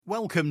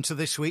Welcome to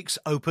this week's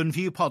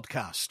OpenView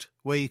podcast,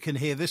 where you can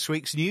hear this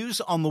week's news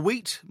on the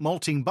wheat,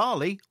 malting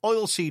barley,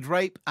 oilseed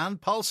rape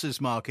and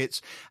pulses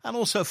markets, and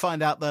also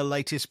find out their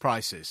latest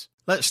prices.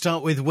 Let's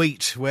start with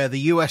wheat, where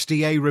the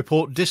USDA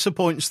report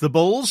disappoints the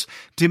bulls,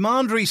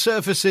 demand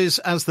resurfaces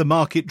as the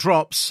market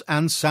drops,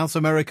 and South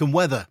American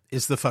weather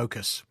is the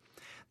focus.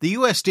 The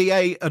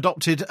USDA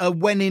adopted a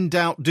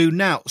when-in-doubt,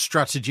 do-now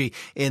strategy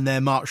in their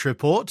March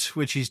report,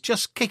 which is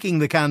just kicking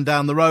the can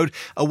down the road,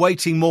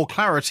 awaiting more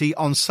clarity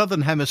on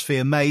Southern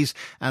Hemisphere maize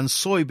and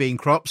soybean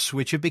crops,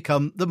 which have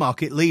become the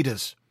market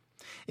leaders.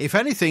 If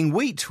anything,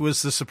 wheat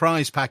was the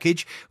surprise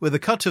package, with a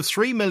cut of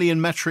 3 million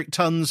metric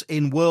tonnes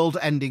in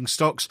world-ending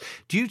stocks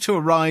due to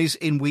a rise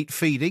in wheat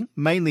feeding,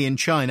 mainly in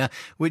China,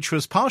 which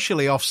was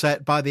partially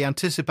offset by the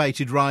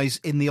anticipated rise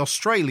in the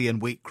Australian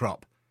wheat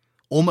crop.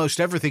 Almost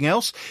everything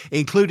else,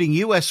 including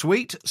US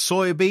wheat,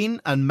 soybean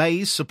and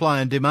maize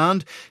supply and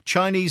demand,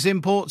 Chinese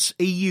imports,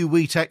 EU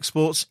wheat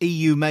exports,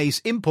 EU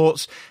maize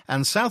imports,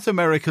 and South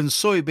American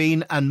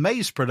soybean and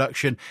maize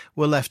production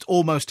were left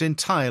almost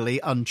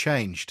entirely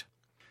unchanged.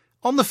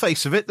 On the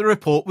face of it, the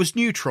report was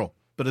neutral.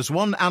 But as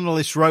one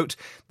analyst wrote,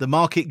 the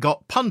market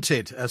got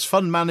punted as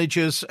fund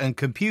managers and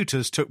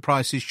computers took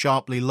prices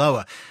sharply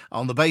lower,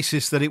 on the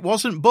basis that it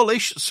wasn't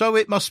bullish, so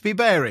it must be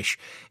bearish,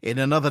 in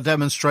another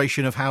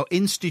demonstration of how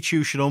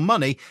institutional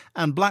money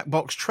and black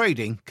box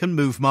trading can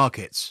move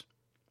markets.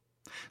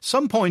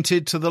 Some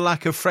pointed to the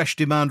lack of fresh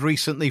demand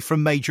recently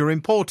from major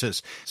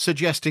importers,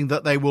 suggesting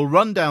that they will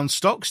run down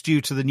stocks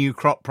due to the new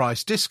crop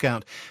price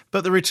discount,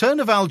 but the return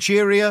of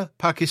Algeria,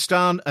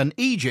 Pakistan and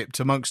Egypt,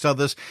 amongst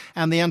others,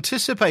 and the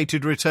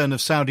anticipated return of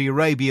Saudi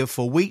Arabia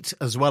for wheat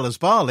as well as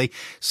barley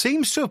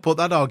seems to have put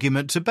that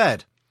argument to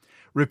bed.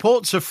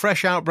 Reports of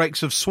fresh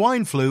outbreaks of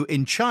swine flu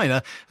in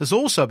China has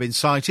also been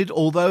cited,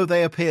 although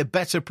they appear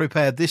better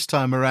prepared this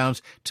time around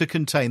to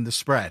contain the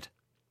spread.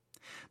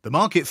 The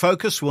market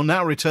focus will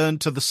now return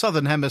to the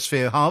Southern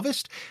Hemisphere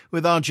harvest,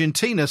 with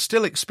Argentina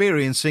still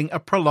experiencing a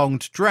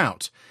prolonged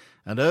drought,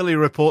 and early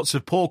reports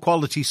of poor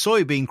quality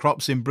soybean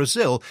crops in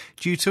Brazil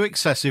due to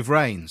excessive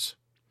rains.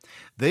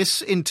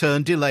 This, in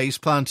turn, delays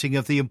planting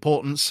of the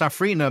important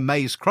safrinha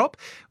maize crop,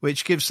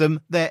 which gives them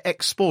their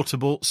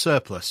exportable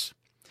surplus.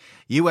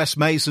 US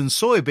maize and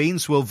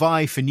soybeans will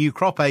vie for new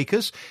crop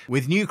acres,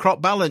 with new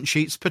crop balance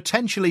sheets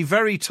potentially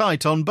very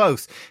tight on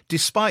both,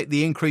 despite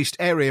the increased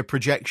area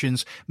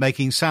projections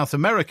making South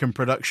American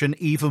production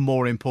even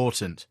more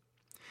important.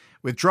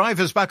 With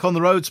drivers back on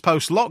the roads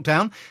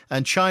post-lockdown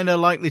and China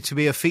likely to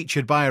be a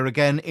featured buyer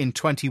again in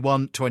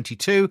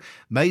 21-22,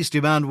 maize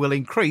demand will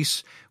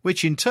increase,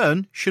 which in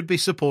turn should be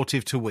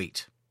supportive to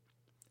wheat.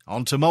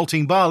 On to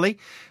malting barley.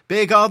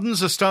 Beer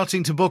gardens are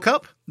starting to book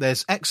up.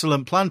 There's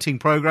excellent planting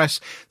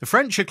progress. The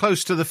French are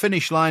close to the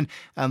finish line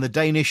and the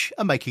Danish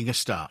are making a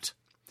start.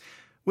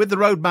 With the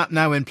roadmap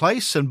now in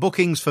place and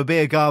bookings for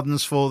beer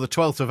gardens for the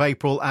 12th of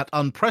April at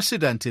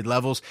unprecedented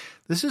levels,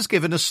 this has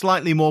given a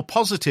slightly more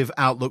positive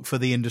outlook for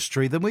the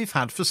industry than we've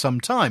had for some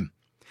time.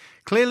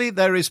 Clearly,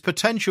 there is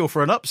potential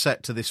for an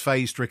upset to this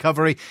phased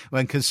recovery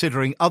when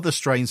considering other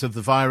strains of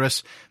the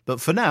virus,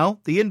 but for now,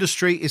 the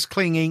industry is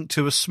clinging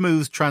to a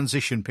smooth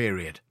transition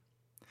period.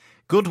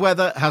 Good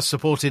weather has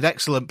supported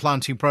excellent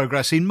planting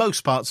progress in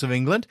most parts of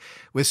England,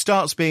 with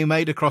starts being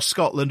made across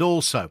Scotland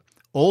also,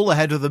 all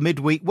ahead of the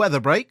midweek weather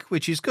break,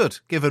 which is good,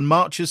 given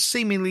March has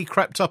seemingly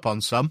crept up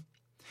on some.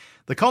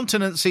 The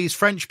continent sees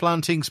French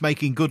plantings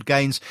making good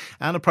gains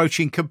and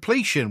approaching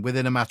completion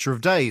within a matter of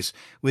days,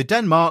 with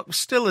Denmark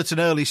still at an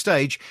early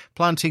stage,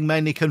 planting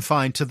mainly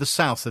confined to the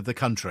south of the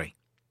country.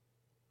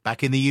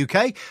 Back in the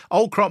UK,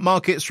 old crop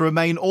markets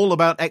remain all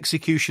about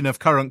execution of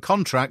current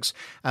contracts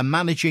and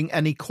managing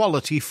any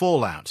quality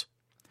fallout.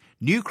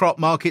 New crop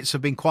markets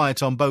have been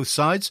quiet on both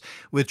sides,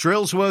 with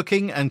drills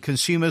working and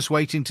consumers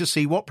waiting to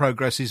see what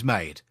progress is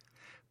made.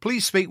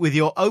 Please speak with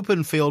your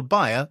open field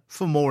buyer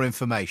for more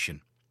information.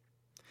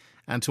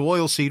 And to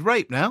oilseed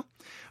rape now.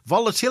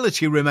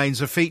 Volatility remains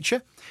a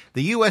feature.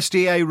 The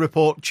USDA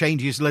report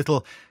changes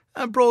little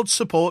and broad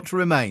support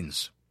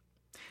remains.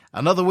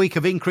 Another week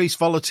of increased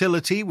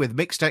volatility with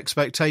mixed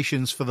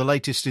expectations for the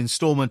latest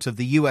instalment of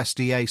the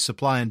USDA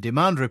supply and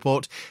demand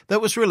report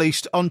that was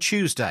released on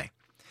Tuesday.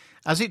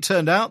 As it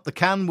turned out, the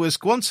can was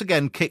once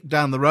again kicked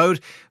down the road,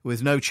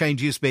 with no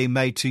changes being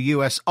made to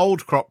US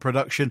old crop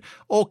production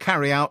or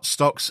carry-out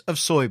stocks of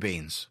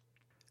soybeans.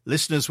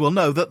 Listeners will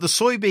know that the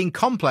soybean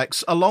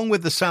complex, along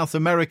with the South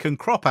American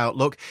crop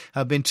outlook,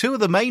 have been two of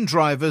the main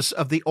drivers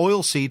of the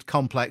oilseed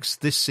complex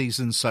this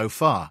season so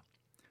far.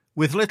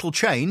 With little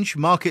change,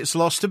 markets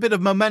lost a bit of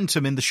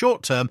momentum in the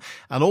short term,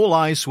 and all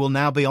eyes will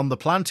now be on the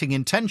planting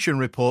intention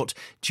report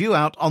due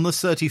out on the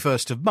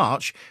 31st of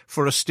March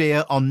for a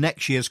steer on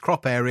next year's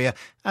crop area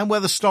and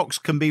whether stocks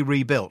can be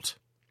rebuilt.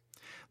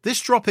 This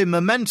drop in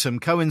momentum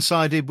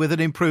coincided with an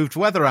improved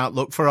weather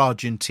outlook for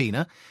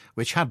Argentina,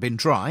 which had been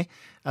dry,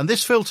 and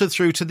this filtered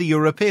through to the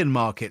European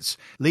markets,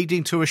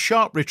 leading to a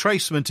sharp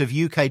retracement of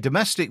UK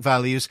domestic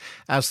values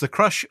as the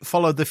crush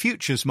followed the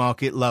futures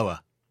market lower.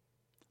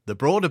 The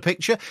broader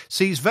picture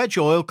sees veg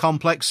oil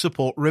complex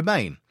support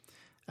remain,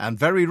 And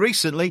very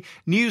recently,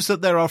 news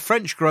that there are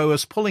French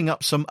growers pulling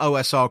up some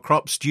OSR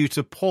crops due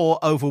to poor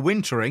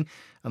overwintering,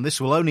 and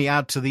this will only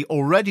add to the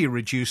already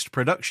reduced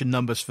production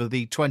numbers for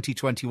the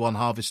 2021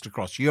 harvest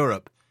across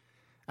Europe.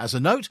 As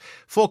a note,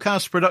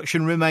 forecast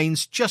production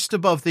remains just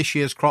above this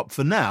year's crop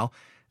for now,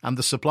 and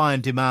the supply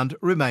and demand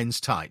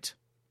remains tight.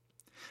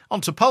 On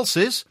to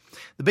pulses.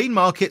 The bean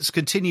markets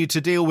continue to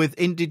deal with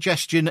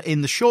indigestion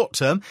in the short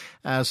term,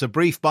 as a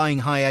brief buying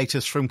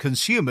hiatus from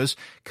consumers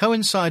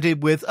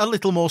coincided with a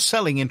little more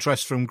selling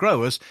interest from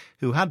growers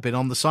who had been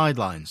on the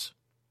sidelines.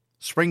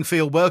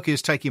 Springfield work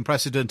is taking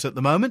precedent at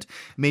the moment,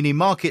 meaning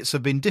markets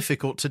have been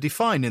difficult to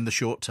define in the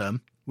short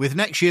term. With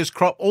next year's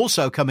crop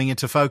also coming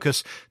into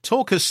focus,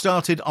 talk has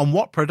started on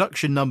what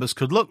production numbers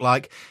could look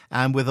like,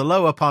 and with a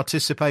lower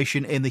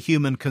participation in the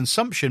human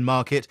consumption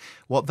market,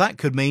 what that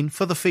could mean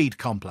for the feed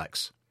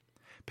complex.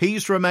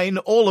 Peas remain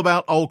all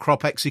about old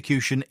crop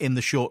execution in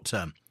the short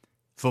term.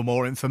 For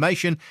more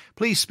information,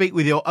 please speak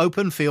with your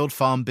Open Field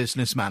Farm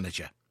Business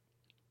Manager.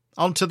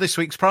 On to this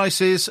week's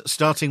prices,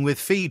 starting with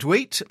feed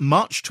wheat,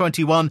 March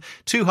 21,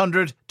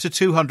 £200 to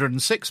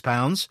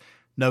 £206,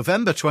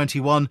 November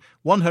 21,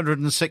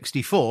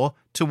 £164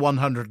 to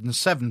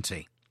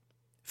 £170.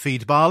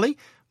 Feed barley,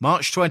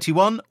 March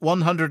 21,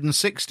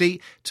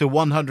 £160 to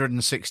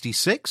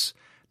 £166,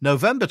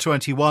 November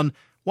 21,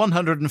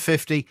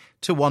 £150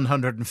 to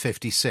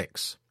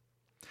 £156.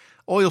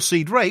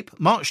 Oilseed rape,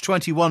 March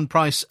 21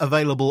 price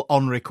available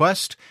on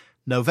request,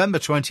 November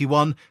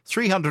 21,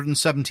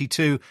 £372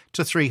 to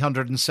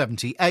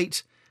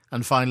 £378,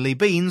 and finally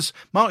beans,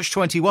 March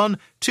 21,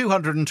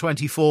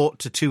 £224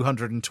 to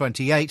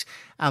 £228,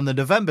 and the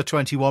November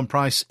 21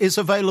 price is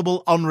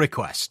available on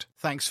request.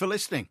 Thanks for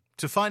listening.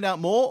 To find out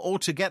more or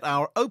to get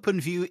our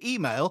OpenView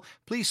email,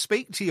 please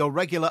speak to your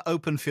regular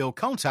Openfield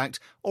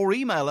contact or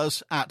email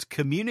us at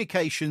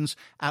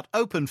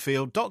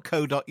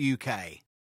communications@openfield.co.uk.